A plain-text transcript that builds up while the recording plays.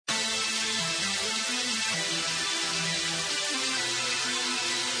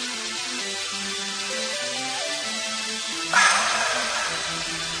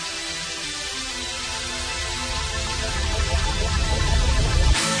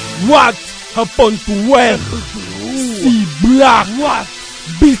What? A.R. C-Block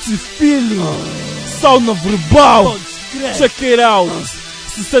Beats e Feeling. Sauna verbal. Check it out.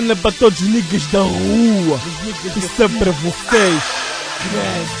 Se cena para todos os niggas da rua. Isso é para vocês.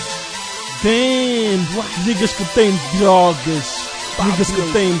 Damn. Niggas que têm drogas. Niggas que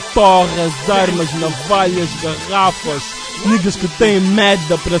têm porras, armas, navalhas, garrafas. Niggas que têm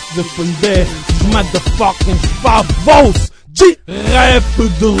merda para se defender. Os motherfucking favos de rap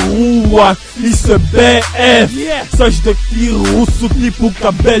de rua. Isso é BF. Sais daqui russo tipo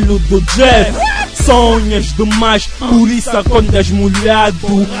cabelo do Jeff. Sonhas demais, por isso acordas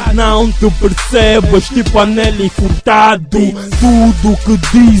molhado. Não te percebes, tipo anel furtado. Tudo que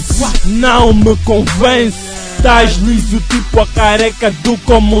dizes não me convence. Estás liso tipo a careca do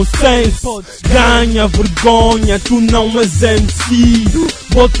common sense. Ganha vergonha, tu não és MC.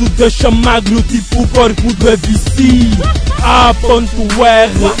 Vou-te deixar magro tipo o corpo do AVC.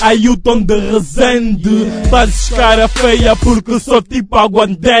 A.R. Ailton de Resende. Fazes cara feia porque sou tipo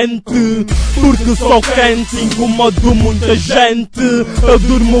aguardente. Porque sou quente, incomodo muita gente. Eu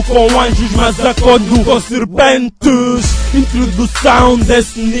durmo com anjos mas acordo com serpentes. Introdução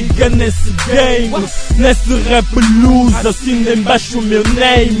desse nigga nesse game. Nesse rap luz, assina embaixo o meu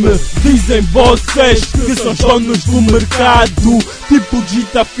name. Dizem vocês que são donos do mercado. Tipo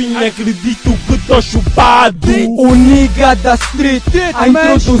Gita Fina, acredito que tô chupado. O nigga da street a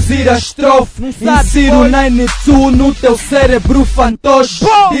introduzir a estrofe. Insiro 92 no teu cérebro fantoche.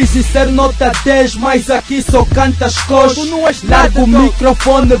 Dizes ser nota 10, mas aqui só cantas coxo. Larga o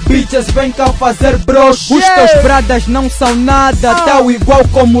microfone, bitches, vem cá fazer broche. Os teus bradas não são nada, tal igual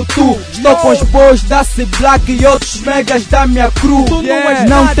como tu. Estou com os boys da C-Block e outros megas da minha crew.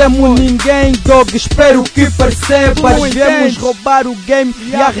 Não temos ninguém, dog, espero que percebas. Viemos roubar o game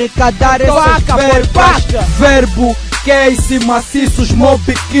e arrecadar essas verbas. Verbo, case, maciços, mob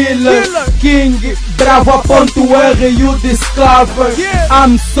killer. King, bravo, A.R. e o Discover.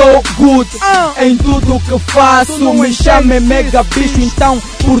 I'm so good em tudo que faço. Me chamem mega bicho, então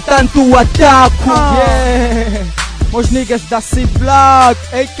portanto ataco. Os niggas da C-Block,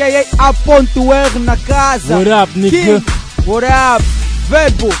 a.k.a. A.R. na casa. What up, nigga? King, what up?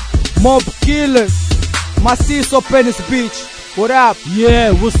 Verbo, mob killer, maciço, penis bitch. What up?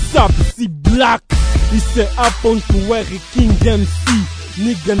 Yeah, what's up, C-Block? Isso é A.R. King MC.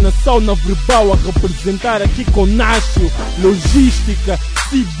 Nigga na sauna verbal a representar aqui com Nacho. Logística,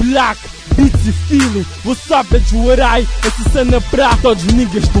 C-Block, Beats e Feeling. What's up, it's what I. Essa cena pra todos os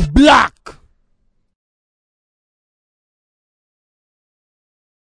niggas do Block.